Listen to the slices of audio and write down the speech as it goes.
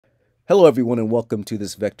Hello everyone and welcome to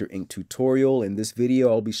this vector ink tutorial. In this video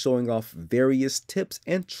I'll be showing off various tips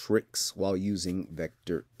and tricks while using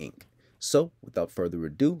vector ink. So without further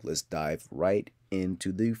ado, let's dive right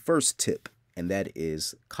into the first tip, and that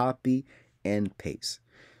is copy and paste.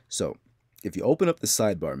 So if you open up the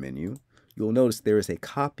sidebar menu, you'll notice there is a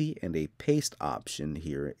copy and a paste option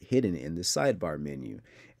here hidden in the sidebar menu.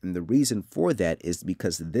 And the reason for that is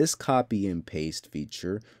because this copy and paste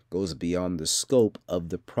feature goes beyond the scope of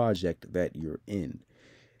the project that you're in.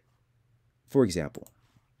 For example,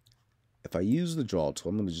 if I use the draw tool,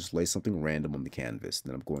 I'm going to just lay something random on the canvas.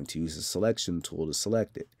 Then I'm going to use the selection tool to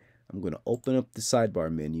select it. I'm going to open up the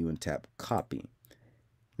sidebar menu and tap copy.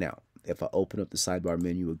 Now, if I open up the sidebar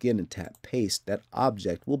menu again and tap paste, that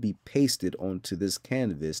object will be pasted onto this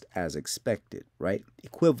canvas as expected, right?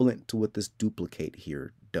 Equivalent to what this duplicate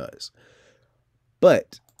here does.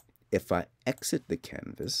 But if I exit the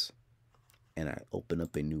canvas and I open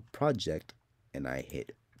up a new project and I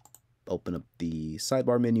open up the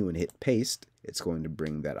sidebar menu and hit paste, it's going to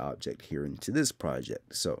bring that object here into this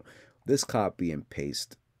project. So this copy and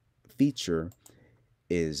paste feature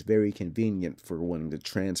is very convenient for wanting to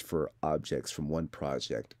transfer objects from one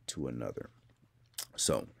project to another.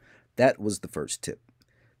 So that was the first tip.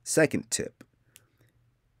 Second tip,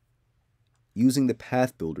 using the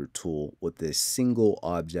path builder tool with a single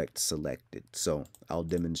object selected. So I'll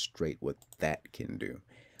demonstrate what that can do.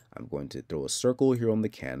 I'm going to throw a circle here on the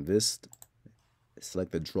canvas,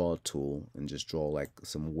 select the draw tool, and just draw like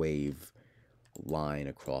some wave line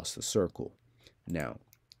across the circle. Now,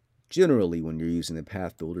 generally, when you're using the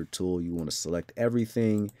path builder tool, you want to select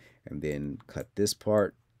everything and then cut this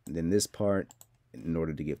part and then this part in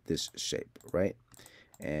order to get this shape, right?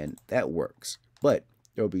 And that works. But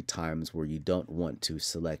there will be times where you don't want to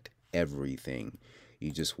select everything.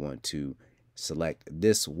 You just want to select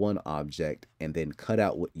this one object and then cut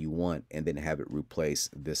out what you want and then have it replace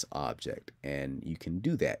this object. And you can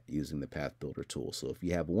do that using the path builder tool. So if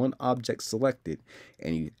you have one object selected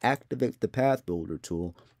and you activate the path builder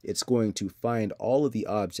tool, it's going to find all of the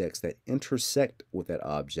objects that intersect with that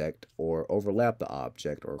object or overlap the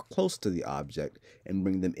object or close to the object and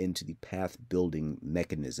bring them into the path building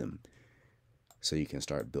mechanism so you can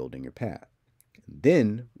start building your path.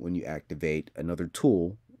 Then when you activate another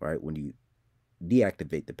tool, right, when you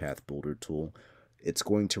deactivate the path builder tool, it's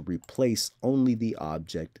going to replace only the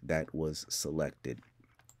object that was selected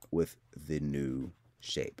with the new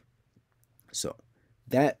shape. So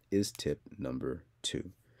that is tip number 2.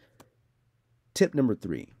 Tip number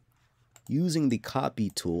 3, using the copy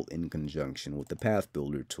tool in conjunction with the path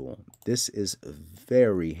builder tool. This is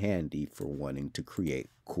very handy for wanting to create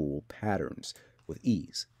cool patterns with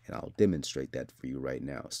ease. And I'll demonstrate that for you right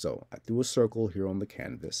now. So I threw a circle here on the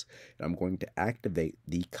canvas, and I'm going to activate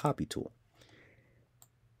the copy tool.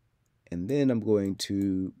 And then I'm going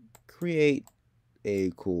to create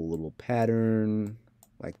a cool little pattern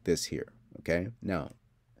like this here, okay? Now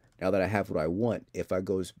that I have what I want, if I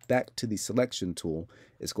go back to the selection tool,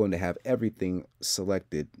 it's going to have everything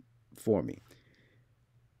selected for me.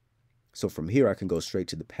 So from here, I can go straight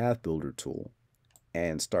to the path builder tool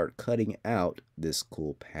and start cutting out this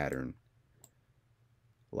cool pattern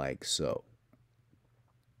like so.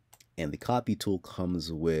 And the copy tool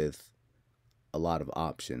comes with a lot of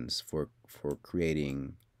options for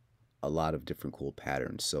creating a lot of different cool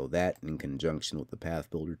patterns. So that in conjunction with the path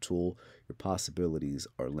builder tool, your possibilities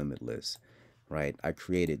are limitless, right? I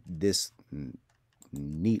created this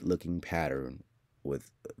neat looking pattern with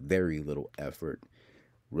very little effort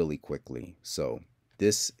really quickly. So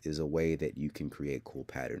this is a way that you can create cool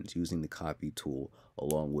patterns using the copy tool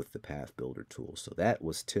along with the path builder tool. So that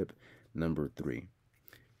was tip number 3.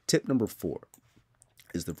 Tip number 4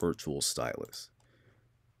 is the virtual stylus.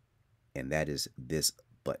 And that is this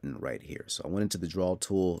button right here. So I went into the draw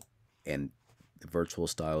tool, and the virtual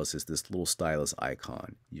stylus is this little stylus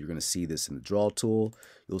icon. You're going to see this in the draw tool.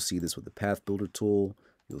 You'll see this with the path builder tool.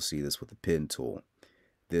 You'll see this with the pen tool.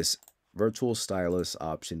 This virtual stylus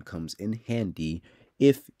option comes in handy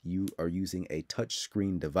if you are using a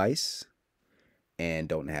touchscreen device and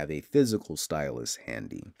don't have a physical stylus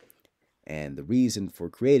handy. And the reason for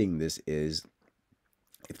creating this is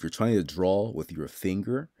if you're trying to draw with your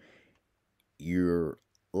finger, you're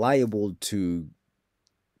liable to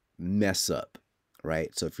mess up,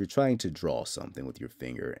 right? So if you're trying to draw something with your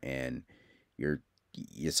finger and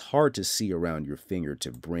it's hard to see around your finger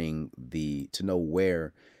to know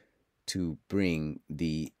where to bring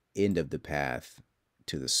the end of the path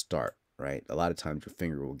to the start, right? A lot of times your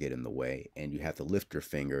finger will get in the way and you have to lift your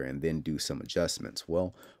finger and then do some adjustments.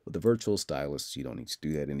 Well, with the virtual stylus, you don't need to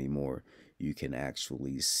do that anymore. You can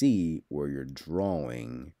actually see where you're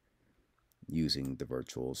drawing using the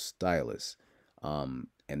virtual stylus. And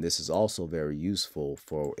this is also very useful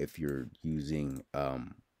for if you're using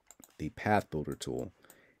the path builder tool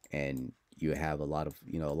and you have a lot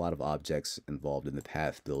of objects involved in the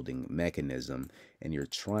path building mechanism, and you're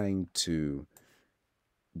trying to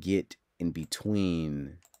get in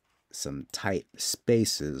between some tight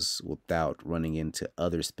spaces without running into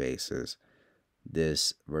other spaces.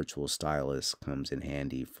 This virtual stylus comes in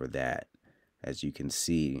handy for that. As you can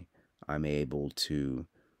see, I'm able to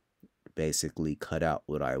basically cut out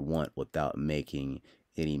what I want without making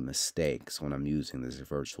any mistakes when I'm using this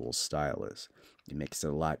virtual stylus. It makes it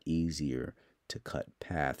a lot easier to cut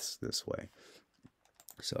paths this way.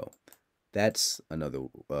 So that's another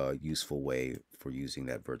useful way for using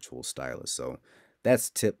that virtual stylus. So that's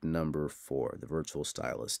tip number 4, the virtual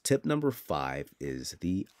stylus. Tip number 5 is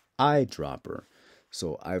the eyedropper.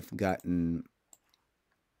 So I've gotten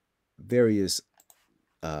various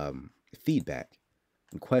feedback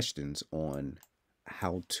and questions on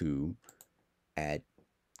how to add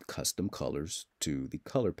custom colors to the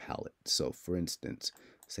color palette. So for instance,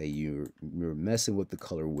 say you're messing with the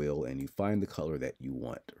color wheel and you find the color that you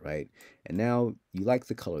want, right? And now you like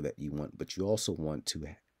the color that you want, but you also want to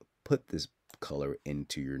put this color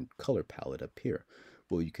into your color palette up here.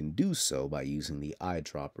 Well, you can do so by using the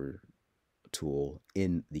eyedropper tool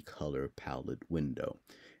in the color palette window,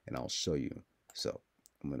 and I'll show you. So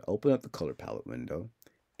I'm going to open up the color palette window,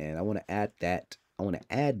 and I want to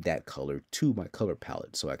add that color to my color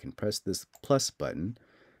palette. So I can press this plus button,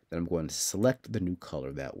 then I'm going to select the new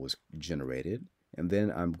color that was generated, and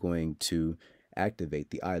then I'm going to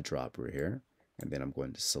activate the eyedropper here, and then I'm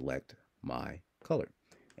going to select my color,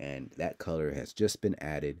 and that color has just been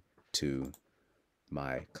added to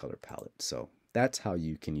my color palette. So that's how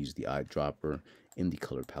you can use the eyedropper in the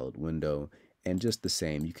color palette window. And just the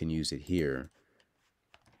same, you can use it here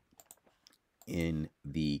in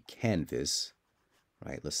the canvas,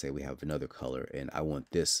 right? Let's say we have another color and I want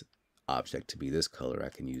this object to be this color.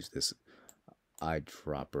 I can use this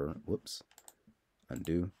eyedropper, whoops,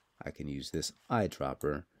 undo. I can use this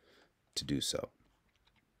eyedropper to do so.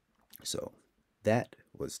 So that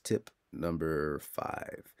was tip number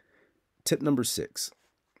 5. Tip number 6.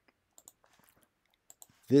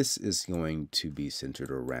 This is going to be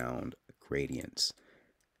centered around gradients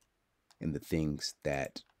and the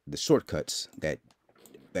shortcuts that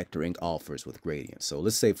Vector Ink offers with gradients. So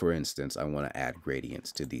let's say, for instance, I want to add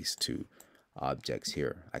gradients to these two objects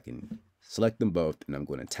here. I can select them both, and I'm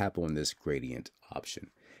going to tap on this gradient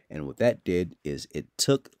option. And what that did is it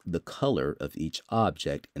took the color of each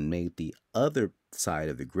object and made the other side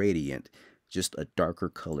of the gradient just a darker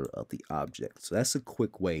color of the object. So that's a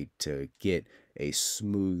quick way to get a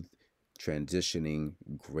smooth transitioning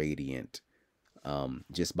gradient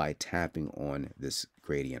just by tapping on this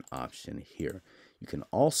gradient option here. You can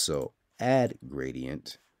also add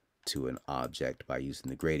gradient to an object by using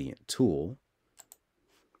the gradient tool.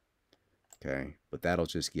 Okay, but that'll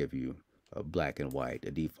just give you a black and white,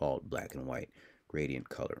 a default black and white gradient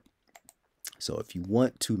color. So if you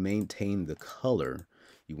want to maintain the color,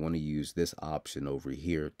 you want to use this option over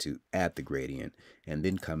here to add the gradient, and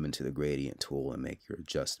then come into the gradient tool and make your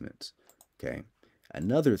adjustments. Okay,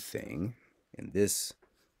 another thing, and this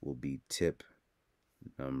will be tip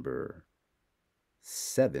number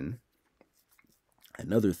 7.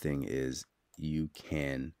 Another thing is you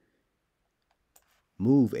can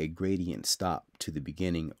move a gradient stop to the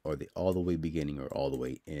beginning, or the all the way beginning or all the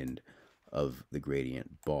way end of the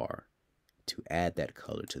gradient bar to add that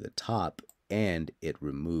color to the top, and it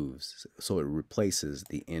replaces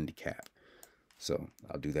the end cap. So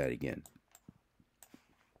I'll do that again.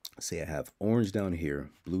 Say I have orange down here,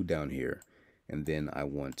 blue down here, and then I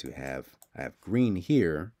have green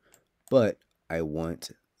here, but I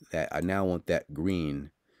now want that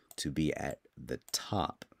green to be at the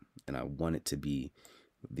top, and I want it to be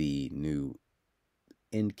the new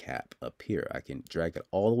end cap up here. I can drag it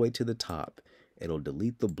all the way to the top. It'll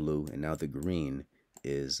delete the blue, and now the green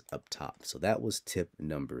is up top. So that was tip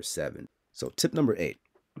number 7. So tip number 8,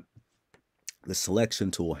 the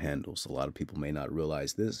selection tool handles. A lot of people may not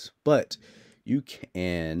realize this, but you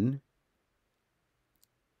can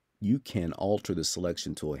alter the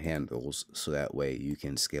selection tool handles so that way you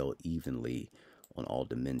can scale evenly on all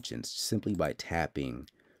dimensions simply by tapping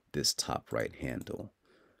this top right handle.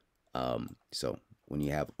 So when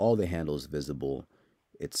you have all the handles visible,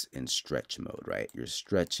 it's in stretch mode, right? You're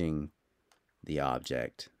stretching the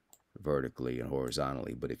object vertically and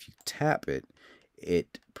horizontally, but if you tap it,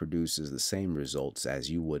 it produces the same results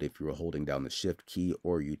as you would if you were holding down the shift key,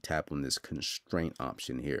 or you tap on this constraint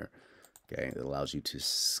option here. Okay, it allows you to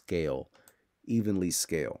evenly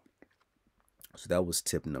scale. So that was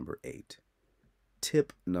tip number 8.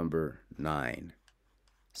 Tip number 9,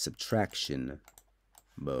 subtraction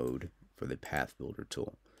mode for the Path Builder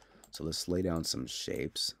tool. So let's lay down some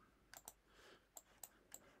shapes.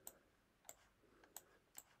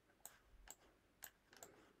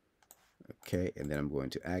 Okay, and then I'm going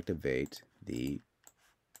to activate I'm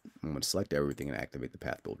going to select everything and activate the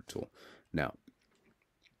Path Builder tool. Now,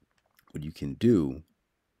 what you can do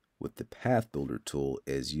with the Path Builder tool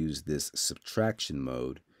is use this subtraction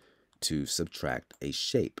mode to subtract a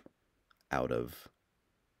shape out of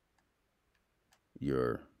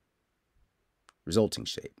your resulting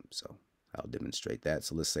shape. So I'll demonstrate that.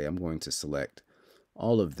 So let's say I'm going to select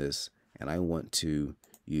all of this, and I want to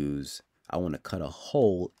cut a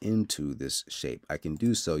hole into this shape. I can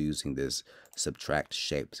do so using this subtract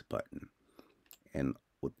shapes button. And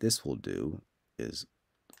what this will do is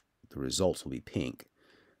the results will be pink,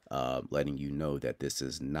 letting you know that this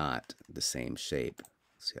is not the same shape.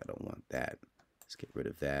 See, I don't want that. Let's get rid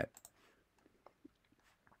of that.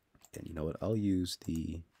 And you know what? I'll use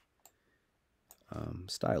the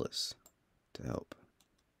Stylus to help.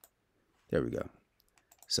 There we go.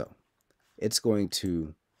 So it's going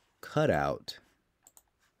to cut out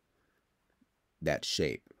that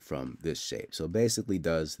shape from this shape. So it basically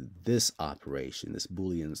does this operation, this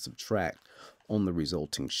Boolean subtract, on the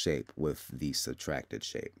resulting shape with the subtracted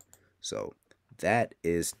shape. So that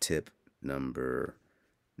is tip number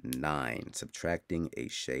 9, subtracting a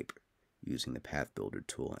shape using the Path Builder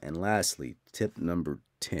tool. And lastly, tip number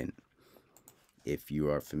 10. If you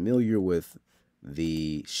are familiar with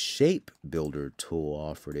the Shape Builder tool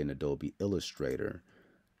offered in Adobe Illustrator,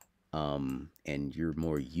 and you're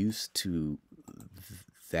more used to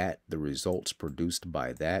the results produced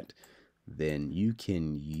by that, then you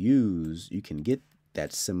can get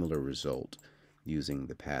that similar result using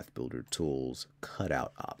the Path Builder tool's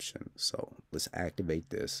cutout option. So let's activate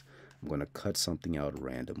this. I'm going to cut something out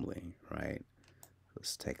randomly, right?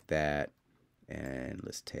 Let's take that, and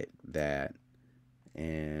let's take that,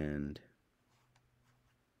 and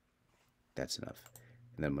that's enough.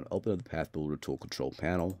 And then I'm going to open up the Path Builder tool control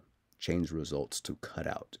panel, change results to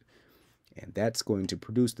cutout. And that's going to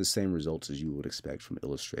produce the same results as you would expect from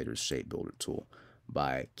Illustrator's Shape Builder tool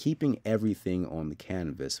by keeping everything on the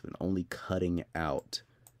canvas but only cutting out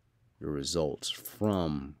your results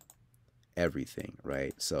from everything,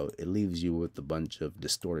 right? So it leaves you with a bunch of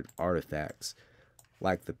distorted artifacts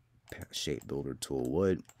like the Shape Builder tool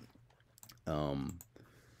would,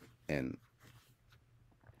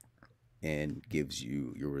 and gives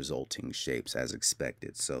you your resulting shapes as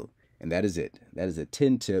expected. So, and that is it. That is the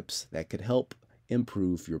 10 tips that could help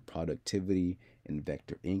improve your productivity in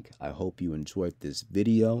Vector Ink. I hope you enjoyed this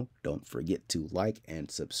video. Don't forget to like and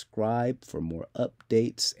subscribe for more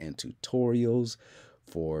updates and tutorials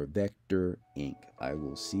for Vector Ink. I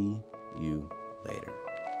will see you later.